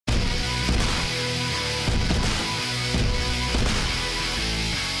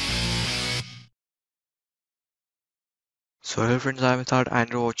So hello friends, I'm Ithad and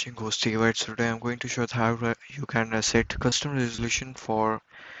you're watching Ghost Gigabytes. So today I'm going to show how you can set custom resolution for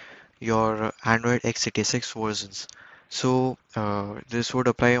your Android x86 versions. This would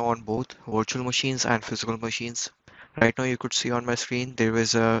apply on both virtual machines and physical machines. Right now you could see on my screen there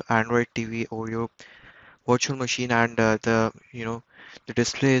is a Android TV Oreo virtual machine and the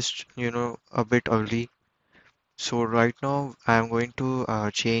display is a bit ugly. So right now I'm going to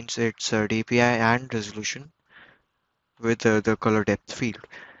change its DPI and resolution with the color depth field.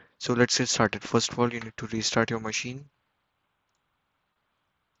 So let's get started. First of all, you need to restart your machine.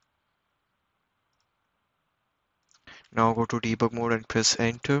 Now go to debug mode and press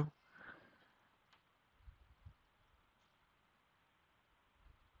enter.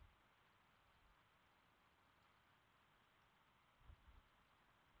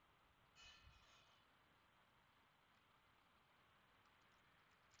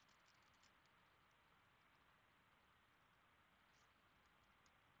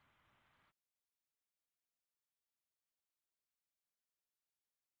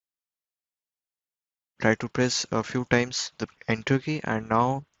 Try to press a few times the enter key and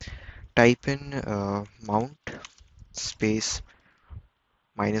now type in mount space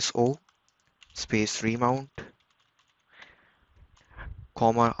 -O space remount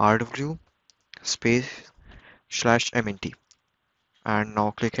comma RW space /MNT and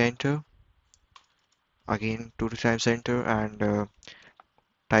now click enter. Again two times enter and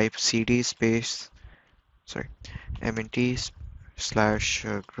type CD space sorry MNT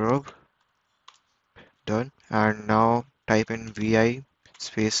 /grub. Done. And now type in vi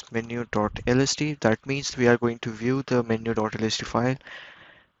space menu.lst. That means we are going to view the menu.lst file.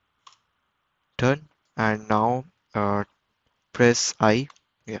 Done. And now press I.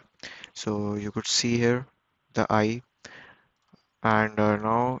 Yeah. So you could see here the I. And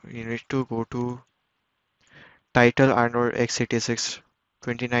now you need to go to title Android x86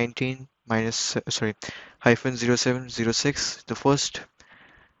 2019 minus sorry -0706. The first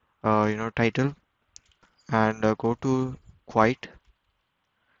title and go to quiet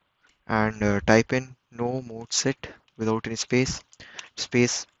and type in nomodeset without any space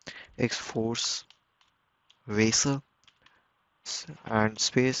xforcevesa and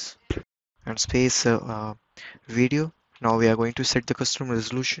space video. Now we are going to set the custom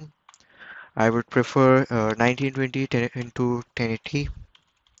resolution. I would prefer 1920 into 1080,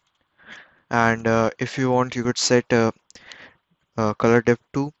 and if you want you could set color depth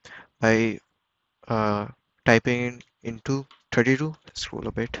to by uh, typing in into 32. Scroll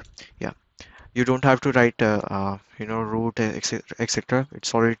a bit. Yeah, you don't have to write root etc.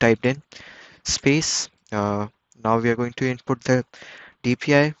 It's already typed in. Space. Now we are going to input the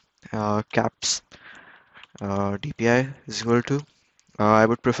DPI caps. DPI is equal to I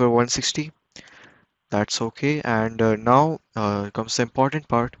would prefer 160. That's okay. And now comes the important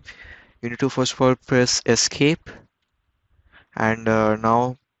part. You need to first of all press escape and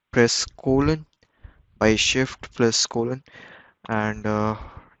now press colon by shift plus colon and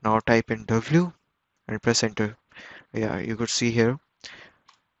now type in W and press enter. Yeah, you could see here.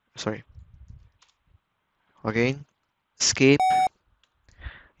 Sorry. Again, escape.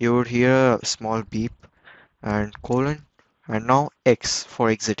 You would hear a small beep and colon and now X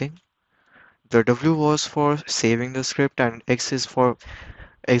for exiting. The W was for saving the script and X is for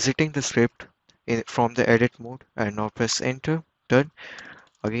exiting the script from the edit mode and now press enter. Done.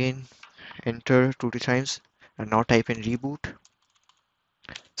 Again enter 2 times and now type in reboot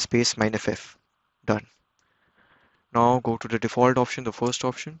space -F. Done. Now go to the default option, the first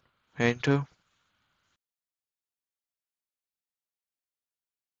option, enter